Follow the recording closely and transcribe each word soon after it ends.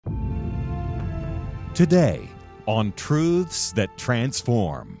Today on Truths That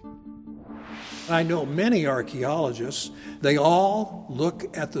Transform. I know many archaeologists, they all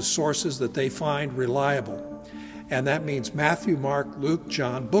look at the sources that they find reliable. And that means Matthew, Mark, Luke,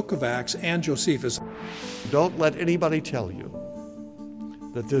 John, Book of Acts, and Josephus. Don't let anybody tell you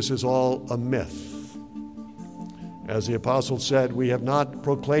that this is all a myth. As the apostle said, we have not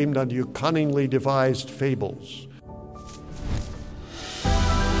proclaimed unto you cunningly devised fables.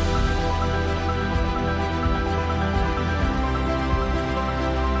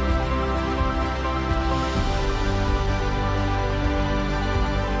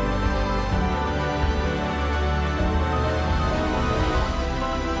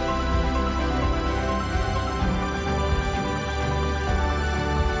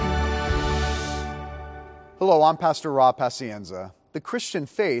 Hello, I'm Pastor Rob Pacienza. The Christian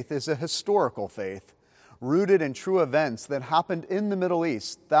faith is a historical faith, rooted in true events that happened in the Middle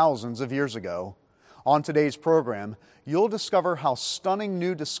East thousands of years ago. On today's program, you'll discover how stunning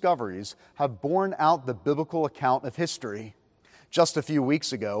new discoveries have borne out the biblical account of history. Just a few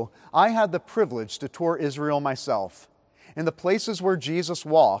weeks ago, I had the privilege to tour Israel myself. In the places where Jesus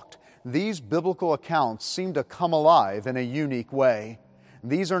walked, these biblical accounts seem to come alive in a unique way.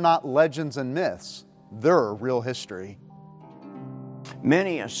 These are not legends and myths. They're real history.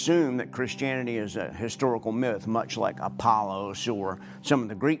 Many assume that Christianity is a historical myth, much like Apollos or some of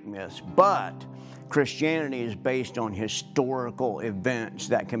the Greek myths, but Christianity is based on historical events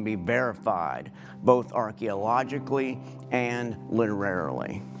that can be verified, both archaeologically and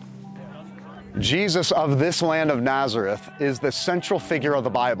literarily. Jesus of this land of Nazareth is the central figure of the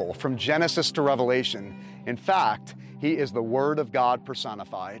Bible, from Genesis to Revelation. In fact, he is the Word of God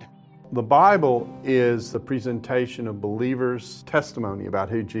personified. The Bible is the presentation of believers' testimony about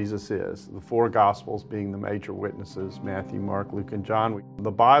who Jesus is. The four Gospels being the major witnesses, Matthew, Mark, Luke, and John.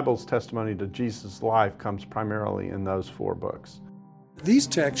 The Bible's testimony to Jesus' life comes primarily in those four books. These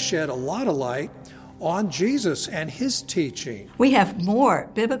texts shed a lot of light on Jesus and his teaching. We have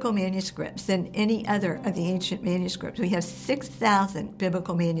more biblical manuscripts than any other of the ancient manuscripts. We have 6,000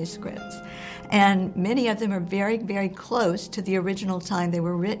 biblical manuscripts, and many of them are very, very close to the original time they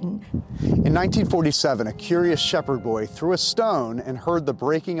were written. In 1947, a curious shepherd boy threw a stone and heard the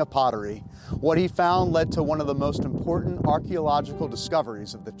breaking of pottery. What he found led to one of the most important archaeological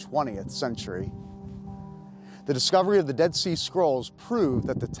discoveries of the 20th century. The discovery of the Dead Sea Scrolls proved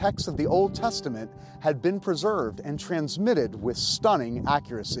that the texts of the Old Testament had been preserved and transmitted with stunning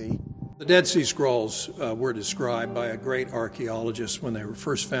accuracy. The Dead Sea Scrolls were described by a great archaeologist when they were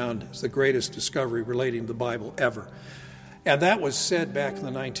first found as the greatest discovery relating to the Bible ever. And that was said back in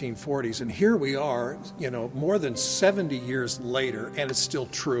the 1940s. And here we are, more than 70 years later, and it's still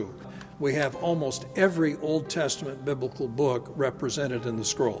true. We have almost every Old Testament biblical book represented in the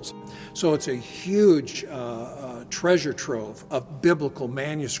scrolls. So it's a huge treasure trove of biblical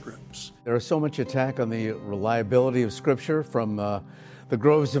manuscripts. There is so much attack on the reliability of Scripture from the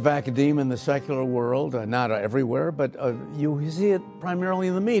groves of academia in the secular world, not everywhere, but you see it primarily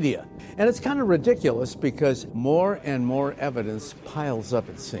in the media. And it's kind of ridiculous because more and more evidence piles up,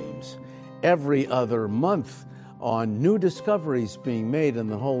 it seems, every other month on new discoveries being made in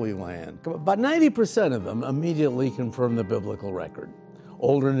the Holy Land. About 90% of them immediately confirm the biblical record,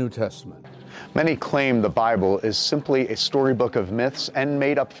 Old or New Testament. Many claim the Bible is simply a storybook of myths and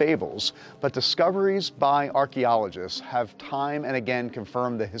made-up fables, but discoveries by archaeologists have time and again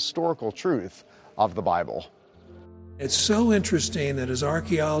confirmed the historical truth of the Bible. It's so interesting that as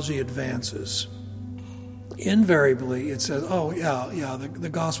archaeology advances, invariably it says, the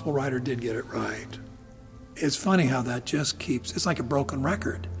gospel writer did get it right. It's funny how that just it's like a broken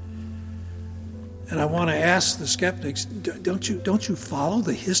record. And I want to ask the skeptics, don't you follow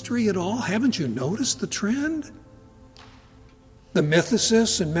the history at all? Haven't you noticed the trend? The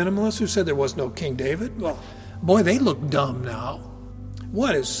mythicists and minimalists who said there was no King David, well, boy, they look dumb now.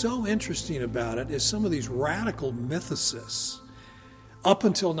 What is so interesting about it is some of these radical mythicists, up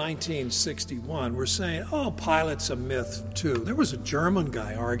until 1961, were saying, Pilate's a myth too. There was a German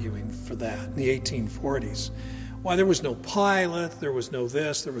guy arguing for that in the 1840s. Why, there was no Pilate, there was no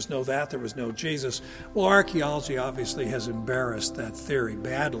this, there was no that, there was no Jesus. Well, archaeology obviously has embarrassed that theory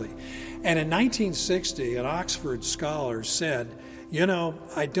badly. And in 1960, an Oxford scholar said,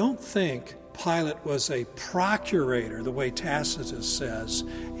 I don't think Pilate was a procurator, the way Tacitus says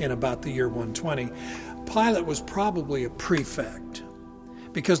in about the year 120. Pilate was probably a prefect,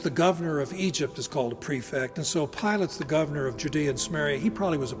 because the governor of Egypt is called a prefect, and so Pilate's the governor of Judea and Samaria. He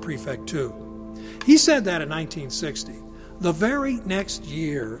probably was a prefect too. He said that in 1960. The very next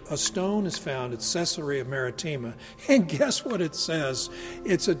year, a stone is found at Caesarea Maritima, and guess what it says?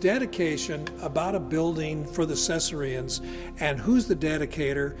 It's a dedication about a building for the Caesareans, and who's the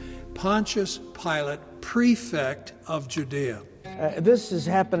dedicator? Pontius Pilate, prefect of Judea. This is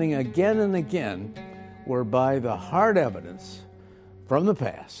happening again and again, whereby the hard evidence from the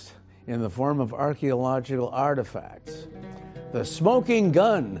past, in the form of archaeological artifacts, the smoking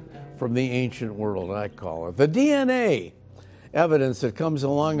gun from the ancient world, I call it, the DNA evidence that comes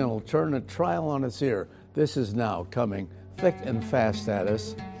along and will turn a trial on its ear. This is now coming thick and fast at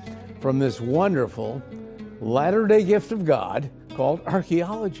us from this wonderful latter-day gift of God called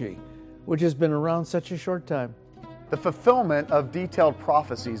archaeology, which has been around such a short time. The fulfillment of detailed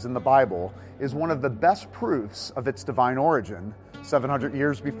prophecies in the Bible is one of the best proofs of its divine origin. 700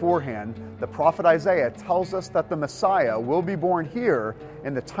 years beforehand, the prophet Isaiah tells us that the Messiah will be born here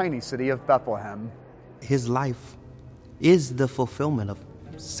in the tiny city of Bethlehem. His life is the fulfillment of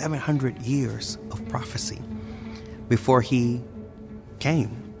 700 years of prophecy. Before he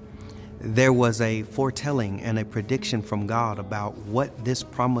came, there was a foretelling and a prediction from God about what this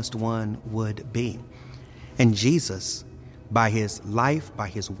promised one would be. And Jesus, by his life, by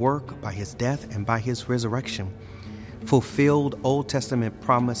his work, by his death, and by his resurrection, fulfilled Old Testament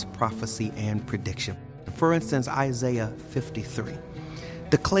promise, prophecy, and prediction. For instance, Isaiah 53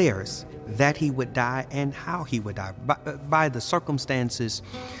 declares that he would die and how he would die. By the circumstances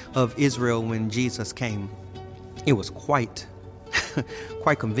of Israel when Jesus came, it was quite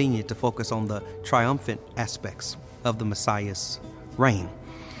convenient to focus on the triumphant aspects of the Messiah's reign.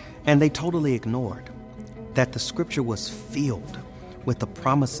 And they totally ignored that the scripture was filled with the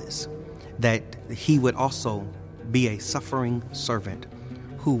promises that he would also be a suffering servant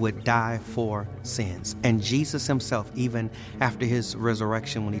who would die for sins. And Jesus himself, even after his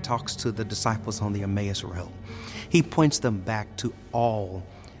resurrection, when he talks to the disciples on the Emmaus Road, he points them back to all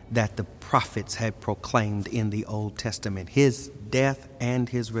that the prophets had proclaimed in the Old Testament. His death and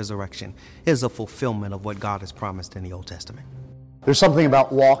his resurrection is a fulfillment of what God has promised in the Old Testament. There's something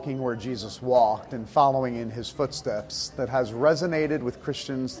about walking where Jesus walked and following in his footsteps that has resonated with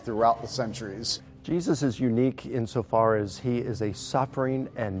Christians throughout the centuries. Jesus is unique insofar as he is a suffering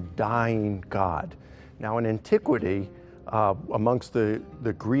and dying God. Now, in antiquity, amongst the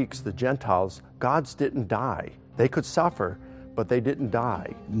Greeks, the Gentiles, gods didn't die. They could suffer, but they didn't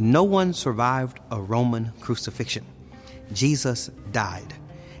die. No one survived a Roman crucifixion. Jesus died,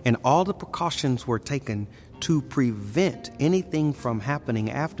 and all the precautions were taken to prevent anything from happening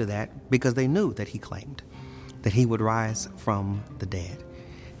after that, because they knew that he claimed that he would rise from the dead.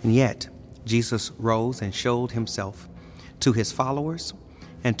 And yet, Jesus rose and showed himself to his followers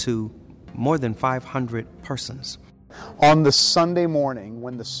and to more than 500 persons. On the Sunday morning,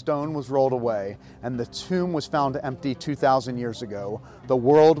 when the stone was rolled away and the tomb was found empty 2,000 years ago, the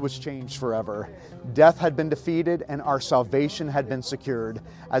world was changed forever. Death had been defeated and our salvation had been secured.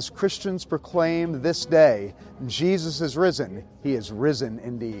 As Christians proclaim this day, Jesus is risen. He is risen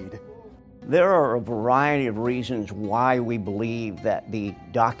indeed. There are a variety of reasons why we believe that the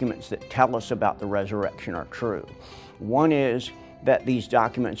documents that tell us about the resurrection are true. One is that these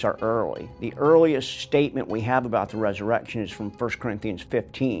documents are early. The earliest statement we have about the resurrection is from 1 Corinthians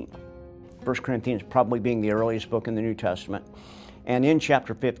 15. 1 Corinthians probably being the earliest book in the New Testament. And in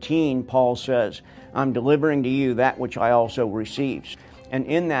chapter 15, Paul says, I'm delivering to you that which I also received. And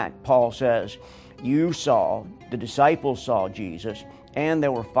in that, Paul says, you saw, the disciples saw Jesus, and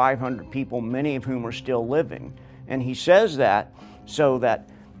there were 500 people, many of whom are still living. And he says that so that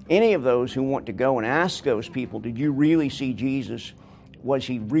any of those who want to go and ask those people, did you really see Jesus? Was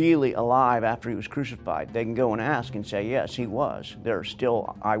he really alive after he was crucified? They can go and ask and say, yes, he was. There are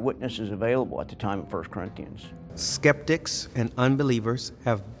still eyewitnesses available at the time of 1 Corinthians. Skeptics and unbelievers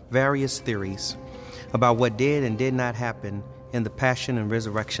have various theories about what did and did not happen in the passion and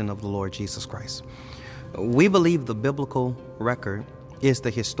resurrection of the Lord Jesus Christ. We believe the biblical record is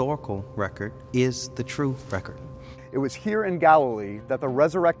the historical record, is the true record. It was here in Galilee that the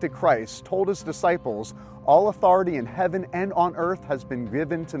resurrected Christ told his disciples, all authority in heaven and on earth has been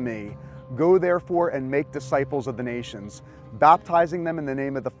given to me. Go therefore and make disciples of the nations, baptizing them in the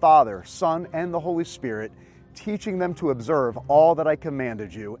name of the Father, Son, and the Holy Spirit, teaching them to observe all that I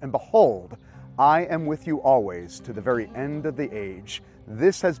commanded you. And behold, I am with you always to the very end of the age.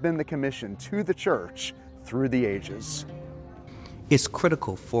 This has been the commission to the church through the ages. It's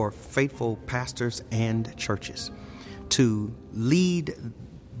critical for faithful pastors and churches to lead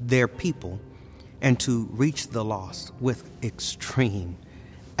their people and to reach the lost with extreme,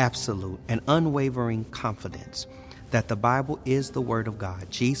 absolute, and unwavering confidence that the Bible is the Word of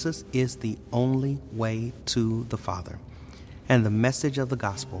God. Jesus is the only way to the Father. and the message of the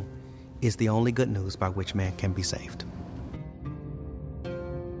gospel is the only good news by which man can be saved.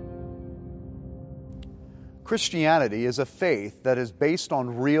 Christianity is a faith that is based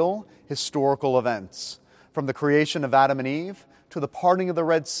on real historical events, from the creation of Adam and Eve to the parting of the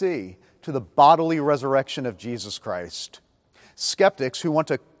Red Sea to the bodily resurrection of Jesus Christ. Skeptics who want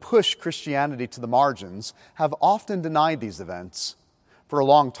to push Christianity to the margins have often denied these events. For a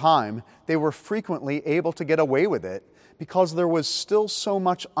long time, they were frequently able to get away with it because there was still so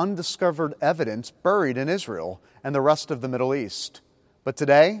much undiscovered evidence buried in Israel and the rest of the Middle East. But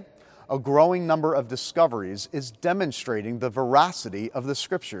today, a growing number of discoveries is demonstrating the veracity of the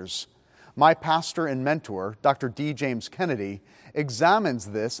Scriptures. My pastor and mentor, Dr. D. James Kennedy, examines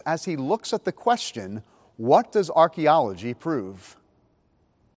this as he looks at the question, what does archaeology prove?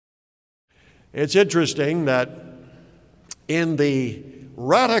 It's interesting that in the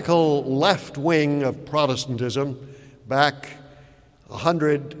radical left wing of Protestantism, back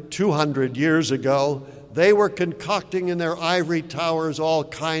 100, 200 years ago, they were concocting in their ivory towers all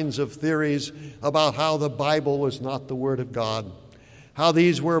kinds of theories about how the Bible was not the Word of God, how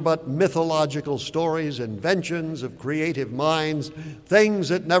these were but mythological stories, inventions of creative minds, things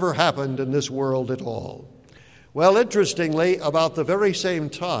that never happened in this world at all. Well, interestingly, about the very same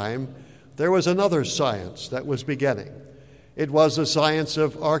time, there was another science that was beginning. It was the science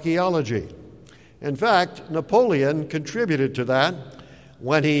of archaeology. In fact, Napoleon contributed to that.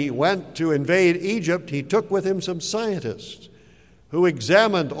 When he went to invade Egypt, he took with him some scientists who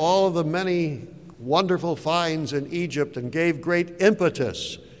examined all of the many wonderful finds in Egypt and gave great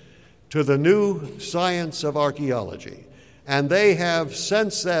impetus to the new science of archaeology. And they have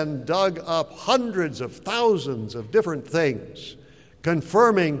since then dug up hundreds of thousands of different things,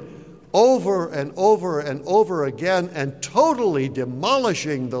 confirming over and over and over again and totally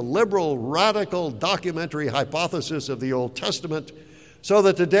demolishing the liberal, radical documentary hypothesis of the Old Testament, so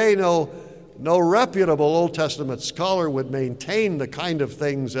that today no reputable Old Testament scholar would maintain the kind of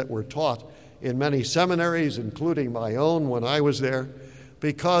things that were taught in many seminaries, including my own when I was there,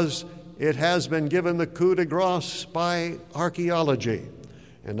 because it has been given the coup de grace by archaeology.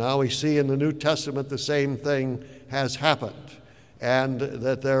 And now we see in the New Testament the same thing has happened, and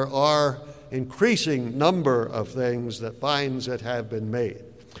that there are increasing number of things, that finds that have been made.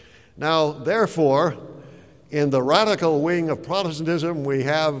 Now, therefore, in the radical wing of Protestantism, we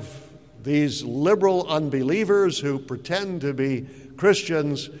have these liberal unbelievers who pretend to be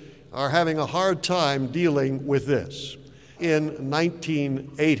Christians are having a hard time dealing with this. In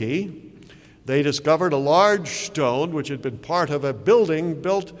 1980, they discovered a large stone which had been part of a building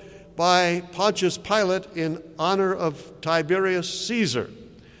built by Pontius Pilate in honor of Tiberius Caesar.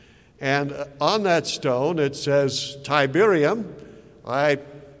 And on that stone it says, Tiberium, I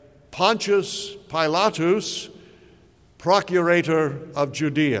Pontius Pilatus, procurator of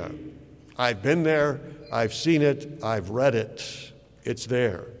Judea. I've been there, I've seen it, I've read it. It's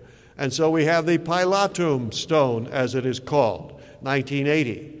there. And so we have the Pilatum stone, as it is called,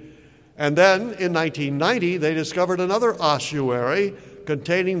 1980. And then in 1990, they discovered another ossuary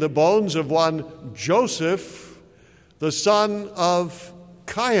containing the bones of one Joseph, the son of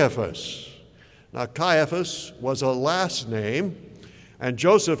Caiaphas. Now, Caiaphas was a last name, and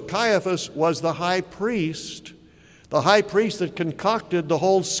Joseph Caiaphas was the high priest that concocted the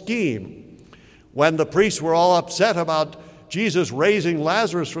whole scheme. When the priests were all upset about Jesus raising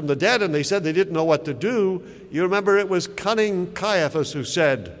Lazarus from the dead, and they said they didn't know what to do, you remember it was cunning Caiaphas who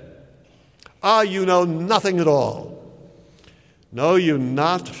said, you know nothing at all. Know you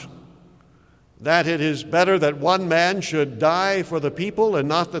not that it is better that one man should die for the people and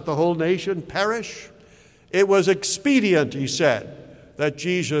not that the whole nation perish? It was expedient, he said, that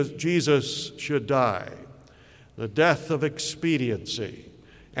Jesus should die. The death of expediency.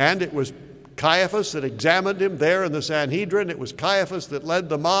 And it was Caiaphas that examined him there in the Sanhedrin. It was Caiaphas that led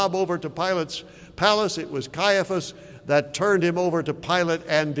the mob over to Pilate's palace. It was Caiaphas that turned him over to Pilate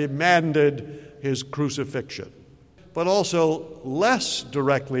and demanded his crucifixion. But also less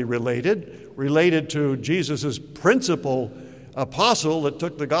directly related to Jesus' principal apostle that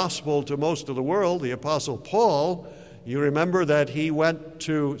took the gospel to most of the world, the Apostle Paul. You remember that he went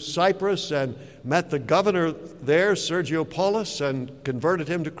to Cyprus and met the governor there, Sergio Paulus, and converted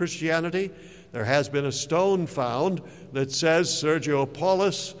him to Christianity. There has been a stone found that says Sergio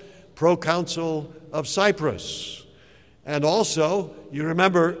Paulus, proconsul of Cyprus. And also, you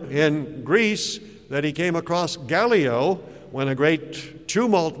remember in Greece that he came across Gallio when a great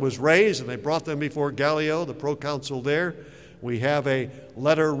tumult was raised, and they brought them before Gallio, the proconsul there. We have a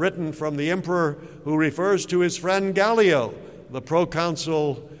letter written from the emperor who refers to his friend Gallio, the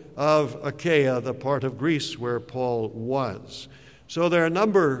proconsul of Achaia, the part of Greece where Paul was. So there are a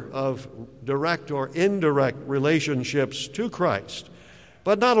number of direct or indirect relationships to Christ.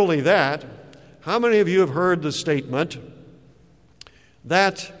 But not only that, how many of you have heard the statement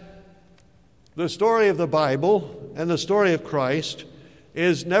that the story of the Bible and the story of Christ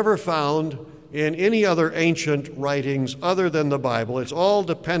is never found in any other ancient writings other than the Bible? It's all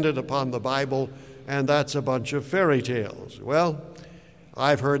dependent upon the Bible, and that's a bunch of fairy tales. Well,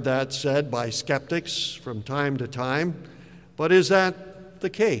 I've heard that said by skeptics from time to time, but is that the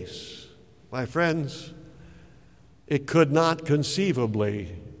case? My friends, it could not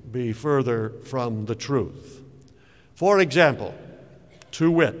conceivably be further from the truth. For example,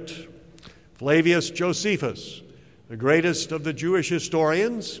 to wit, Flavius Josephus, the greatest of the Jewish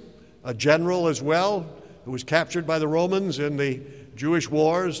historians, a general as well, who was captured by the Romans in the Jewish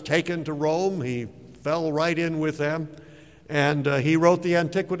wars, taken to Rome. He fell right in with them, and he wrote the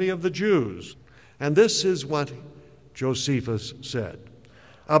Antiquity of the Jews. And this is what Josephus said.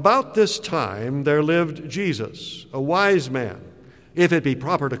 About this time there lived Jesus, a wise man, if it be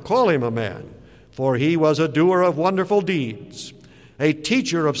proper to call him a man, for he was a doer of wonderful deeds, a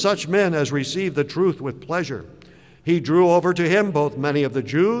teacher of such men as received the truth with pleasure. He drew over to him both many of the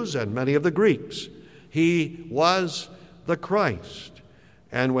Jews and many of the Greeks. He was the Christ.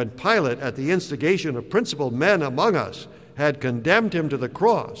 And when Pilate, at the instigation of principal men among us, had condemned him to the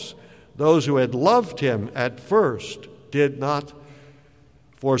cross, those who had loved him at first did not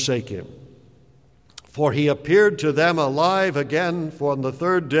forsake him. For he appeared to them alive again on the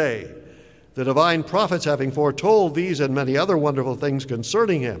third day, the divine prophets having foretold these and many other wonderful things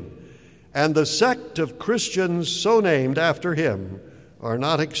concerning him. And the sect of Christians so named after him are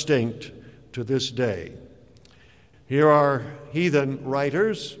not extinct to this day. Here are heathen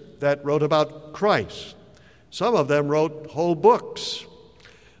writers that wrote about Christ. Some of them wrote whole books,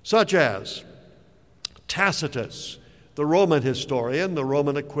 such as Tacitus, the Roman historian, the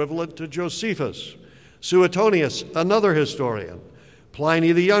Roman equivalent to Josephus; Suetonius, another historian;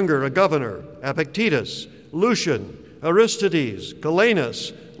 Pliny the Younger, a governor; Epictetus; Lucian; Aristides;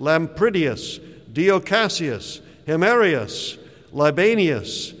 Galenus; Lampridius; Dio-Cassius; Himerius;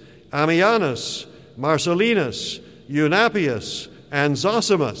 Libanius; Ammianus; Marcellinus; Eunapius; and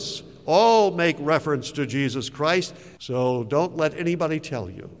Zosimus. All make reference to Jesus Christ. So don't let anybody tell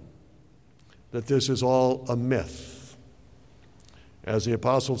you that this is all a myth. As the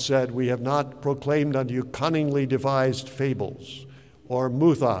apostle said, we have not proclaimed unto you cunningly devised fables or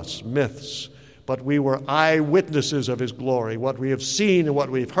myths, but we were eyewitnesses of his glory. What we have seen and what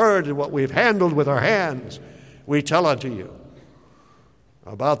we've heard and what we've handled with our hands, we tell unto you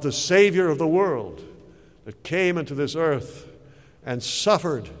about the Savior of the world that came into this earth and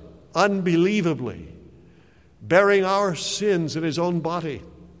suffered unbelievably, bearing our sins in his own body,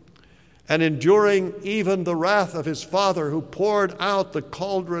 and enduring even the wrath of his Father, who poured out the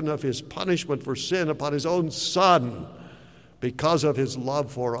cauldron of his punishment for sin upon his own Son because of his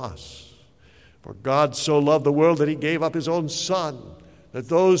love for us. For God so loved the world that he gave up his own Son, that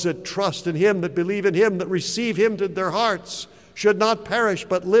those that trust in him, that believe in him, that receive him to their hearts, should not perish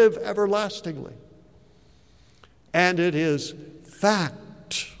but live everlastingly. And it is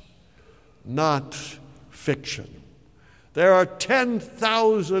fact, not fiction. There are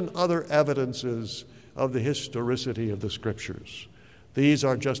 10,000 other evidences of the historicity of the Scriptures. These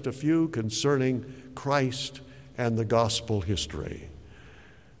are just a few concerning Christ and the gospel history.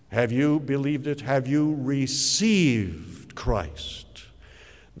 Have you believed it? Have you received Christ?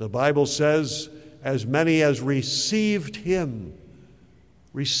 The Bible says, as many as received him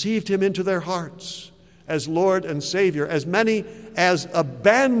into their hearts as Lord and Savior, as many as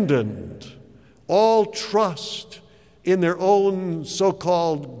abandoned all trust in their own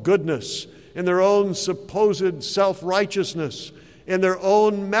so-called goodness, in their own supposed self-righteousness, in their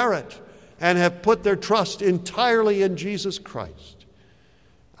own merit, and have put their trust entirely in Jesus Christ.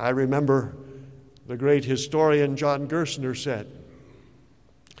 I remember the great historian John Gerstner said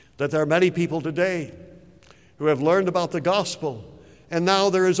that there are many people today who have learned about the gospel, and now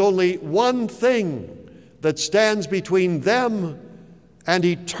there is only one thing that stands between them and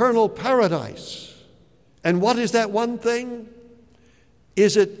eternal paradise. And what is that one thing?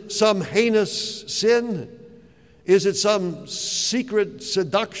 Is it some heinous sin? Is it some secret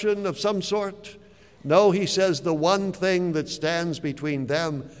seduction of some sort? No, he says the one thing that stands between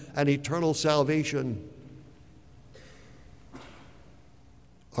them and eternal salvation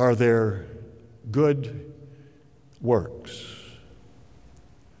are their good works.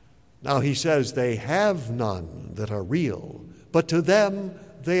 Now he says they have none that are real, but to them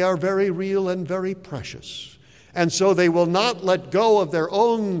they are very real and very precious. And so they will not let go of their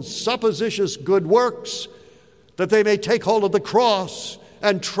own supposititious good works, that they may take hold of the cross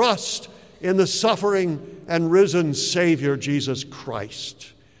and trust in the suffering and risen Savior, Jesus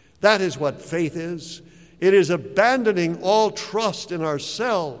Christ. That is what faith is. It is abandoning all trust in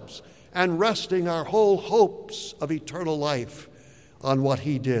ourselves and resting our whole hopes of eternal life on what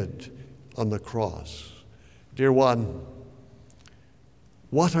he did on the cross. Dear one,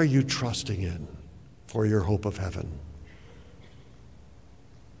 what are you trusting in for your hope of heaven?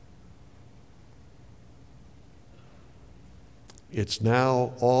 It's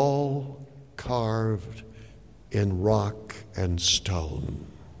now all carved in rock and stone.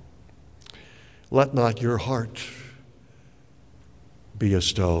 Let not your heart be a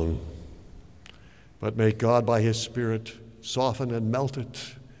stone, but may God by his Spirit soften and melt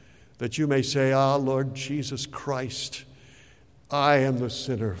it, that you may say, "Ah, Lord Jesus Christ, I am the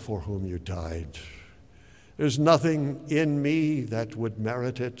sinner for whom you died. There's nothing in me that would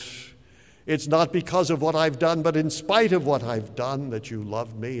merit it. It's not because of what I've done, but in spite of what I've done that you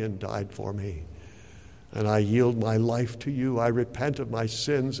loved me and died for me. And I yield my life to you. I repent of my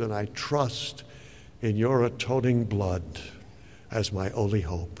sins, and I trust in your atoning blood as my only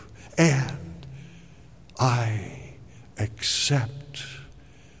hope. And I accept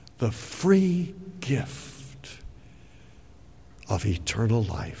the free gift of eternal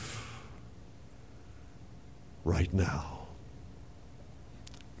life right now."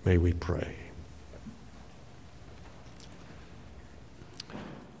 May we pray.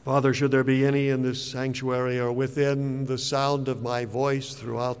 Father, should there be any in this sanctuary or within the sound of my voice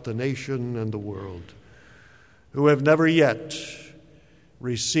throughout the nation and the world who have never yet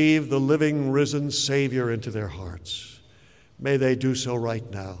received the living, risen Savior into their hearts, may they do so right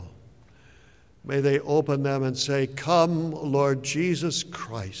now. May they open them and say, "Come, Lord Jesus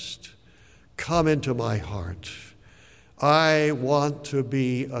Christ, come into my heart. I want to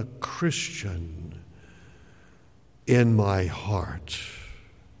be a Christian in my heart.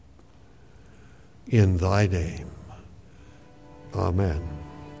 In thy name, amen."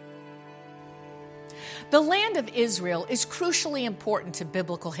 The land of Israel is crucially important to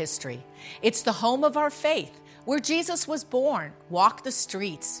biblical history. It's the home of our faith, where Jesus was born, walked the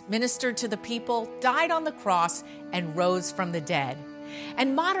streets, ministered to the people, died on the cross, and rose from the dead.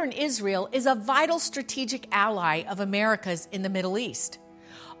 And modern Israel is a vital strategic ally of America's in the Middle East.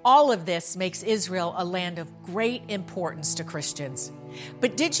 All of this makes Israel a land of great importance to Christians.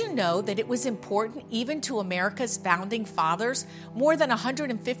 But did you know that it was important even to America's founding fathers more than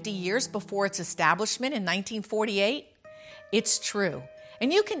 150 years before its establishment in 1948? It's true.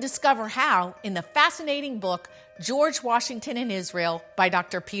 And you can discover how in the fascinating book, George Washington in Israel by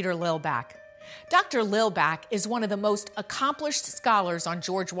Dr. Peter Lilback. Dr. Lilback is one of the most accomplished scholars on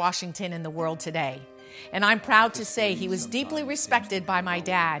George Washington in the world today. And I'm proud to say he was deeply respected by my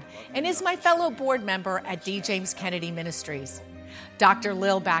dad and is my fellow board member at D. James Kennedy Ministries. Dr.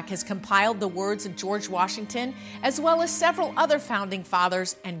 Lilback has compiled the words of George Washington as well as several other founding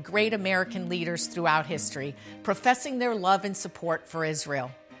fathers and great American leaders throughout history, professing their love and support for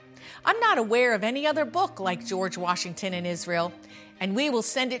Israel. I'm not aware of any other book like George Washington in Israel, and we will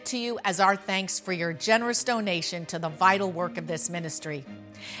send it to you as our thanks for your generous donation to the vital work of this ministry.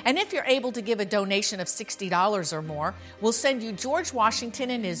 And if you're able to give a donation of $60 or more, we'll send you George Washington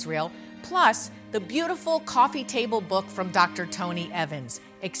in Israel, plus the beautiful coffee table book from Dr. Tony Evans,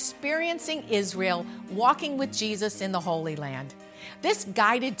 Experiencing Israel, Walking with Jesus in the Holy Land. This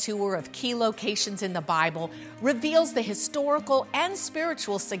guided tour of key locations in the Bible reveals the historical and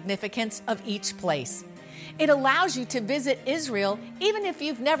spiritual significance of each place. It allows you to visit Israel even if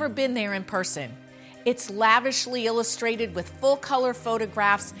you've never been there in person. It's lavishly illustrated with full-color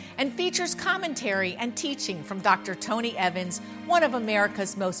photographs and features commentary and teaching from Dr. Tony Evans, one of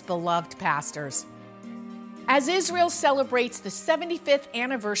America's most beloved pastors. As Israel celebrates the 75th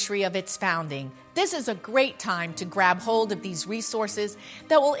anniversary of its founding, this is a great time to grab hold of these resources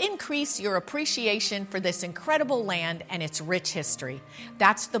that will increase your appreciation for this incredible land and its rich history.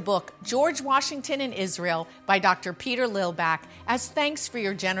 That's the book, George Washington in Israel by Dr. Peter Lilback, as thanks for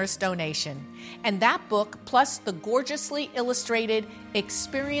your generous donation. And that book, plus the gorgeously illustrated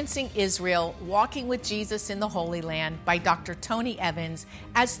Experiencing Israel, Walking with Jesus in the Holy Land by Dr. Tony Evans,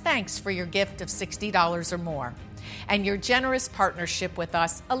 as thanks for your gift of $60 or more. And your generous partnership with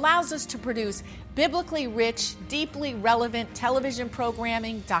us allows us to produce biblically rich, deeply relevant television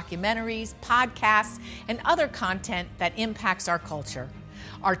programming, documentaries, podcasts, and other content that impacts our culture.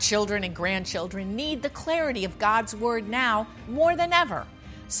 Our children and grandchildren need the clarity of God's Word now more than ever.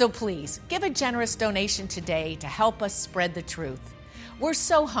 So please, give a generous donation today to help us spread the truth. We're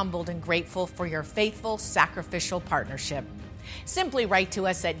so humbled and grateful for your faithful, sacrificial partnership. Simply write to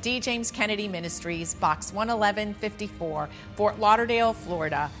us at D. James Kennedy Ministries, Box 11154, Fort Lauderdale,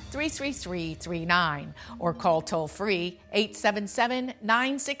 Florida, 33339, or call toll-free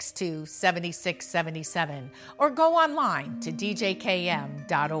 877-962-7677, or go online to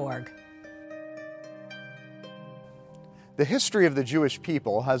djkm.org. The history of the Jewish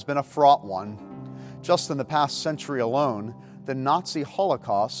people has been a fraught one. Just in the past century alone, the Nazi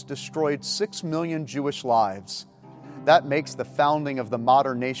Holocaust destroyed 6 million Jewish lives. That makes the founding of the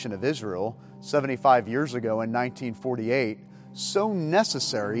modern nation of Israel, 75 years ago in 1948, so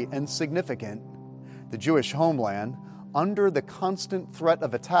necessary and significant. The Jewish homeland, under the constant threat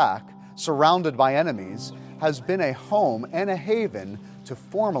of attack, surrounded by enemies, has been a home and a haven to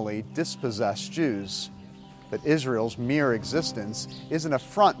formerly dispossessed Jews. But Israel's mere existence is an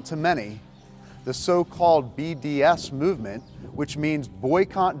affront to many. The so-called BDS movement, which means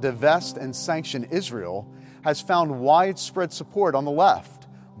boycott, divest, and sanction Israel, has found widespread support on the left,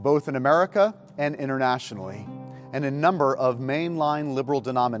 both in America and internationally. And a number of mainline liberal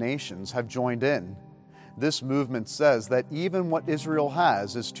denominations have joined in. This movement says that even what Israel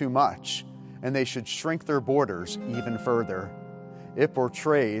has is too much, and they should shrink their borders even further. It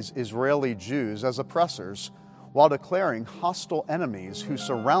portrays Israeli Jews as oppressors, while declaring hostile enemies who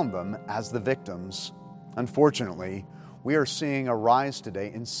surround them as the victims. Unfortunately, we are seeing a rise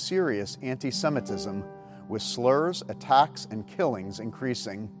today in serious anti-Semitism, with slurs, attacks, and killings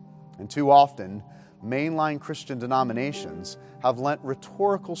increasing. And too often, mainline Christian denominations have lent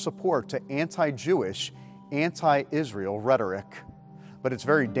rhetorical support to anti-Jewish, anti-Israel rhetoric. But it's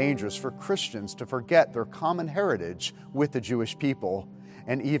very dangerous for Christians to forget their common heritage with the Jewish people,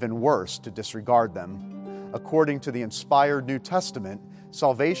 and even worse, to disregard them. According to the inspired New Testament,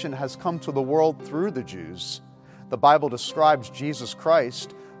 salvation has come to the world through the Jews. The Bible describes Jesus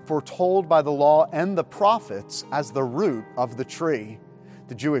Christ, foretold by the law and the prophets, as the root of the tree.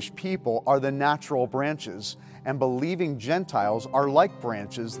 The Jewish people are the natural branches, and believing Gentiles are like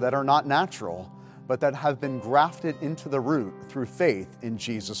branches that are not natural, but that have been grafted into the root through faith in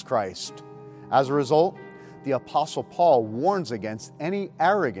Jesus Christ. As a result, the Apostle Paul warns against any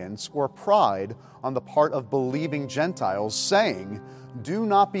arrogance or pride on the part of believing Gentiles, saying, "Do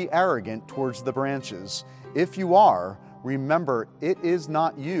not be arrogant towards the branches. If you are, remember it is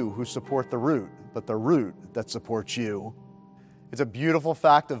not you who support the root, but the root that supports you." It's a beautiful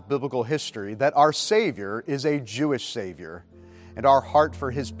fact of biblical history that our Savior is a Jewish Savior, and our heart for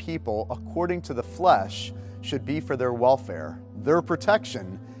His people, according to the flesh, should be for their welfare, their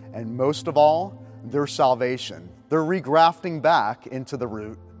protection, and most of all, their salvation, their regrafting back into the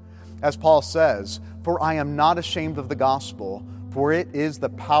root. As Paul says, "For I am not ashamed of the gospel, for it is the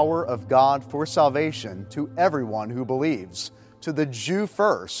power of God for salvation to everyone who believes, to the Jew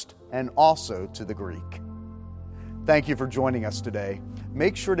first, and also to the Greek." Thank you for joining us today.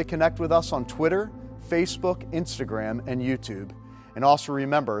 Make sure to connect with us on Twitter, Facebook, Instagram, and YouTube. And also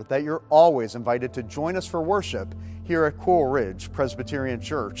remember that you're always invited to join us for worship here at Coral Ridge Presbyterian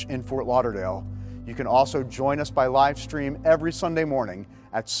Church in Fort Lauderdale. You can also join us by live stream every Sunday morning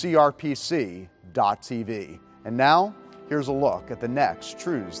at crpc.tv. And now, here's a look at the next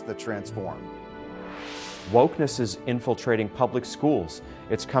Truths That Transform. Wokeness is infiltrating public schools.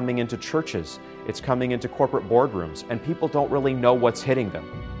 It's coming into churches. It's coming into corporate boardrooms, and people don't really know what's hitting them.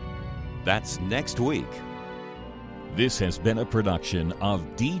 That's next week. This has been a production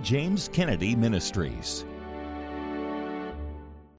of D. James Kennedy Ministries.